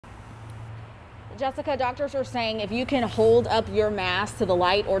Jessica, doctors are saying if you can hold up your mask to the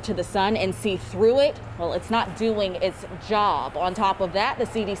light or to the sun and see through it, well, it's not doing its job. On top of that, the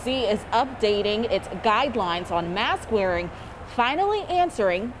CDC is updating its guidelines on mask wearing, finally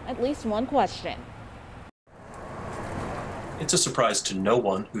answering at least one question. It's a surprise to no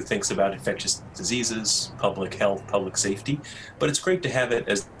one who thinks about infectious diseases, public health, public safety, but it's great to have it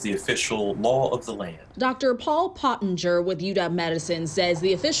as the official law of the land. Dr. Paul Pottinger with UW Medicine says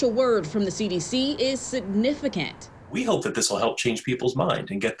the official word from the CDC is significant. We hope that this will help change people's mind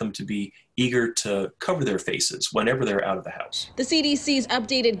and get them to be eager to cover their faces whenever they're out of the house. The CDC's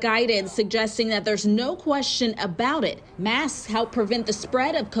updated guidance suggesting that there's no question about it. Masks help prevent the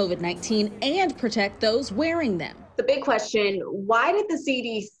spread of COVID-19 and protect those wearing them. The big question, why did the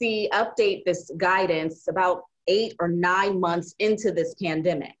CDC update this guidance about 8 or 9 months into this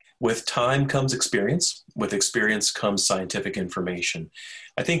pandemic? With time comes experience. With experience comes scientific information.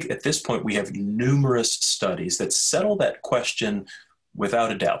 I think at this point we have numerous studies that settle that question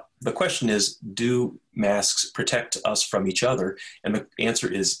without a doubt. The question is, do masks protect us from each other? And the answer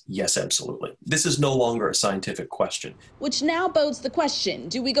is yes, absolutely. This is no longer a scientific question. Which now bodes the question,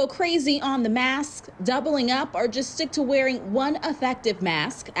 do we go crazy on the mask, doubling up, or just stick to wearing one effective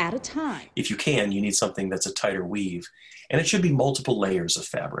mask at a time? If you can, you need something that's a tighter weave. And it should be multiple layers of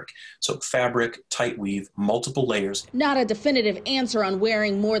fabric. So fabric, tight weave, multiple layers. Not a definitive answer on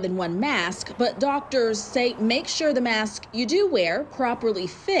wearing more than one mask, but doctors say make sure the mask you do wear properly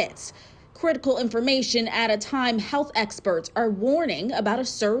fits. Critical information at a time health experts are warning about a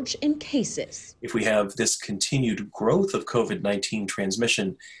surge in cases. If we have this continued growth of COVID-19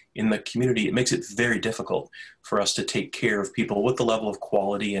 transmission in the community, it makes it very difficult for us to take care of people with the level of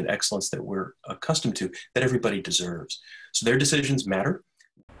quality and excellence that we're accustomed to, that everybody deserves. So their decisions matter.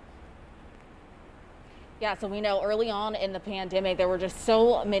 Yeah, so we know early on in the pandemic, there were just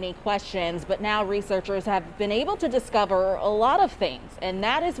so many questions, but now researchers have been able to discover a lot of things, and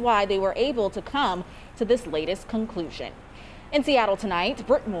that is why they were able to come to this latest conclusion. In Seattle tonight,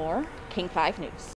 Britt Moore, King 5 News.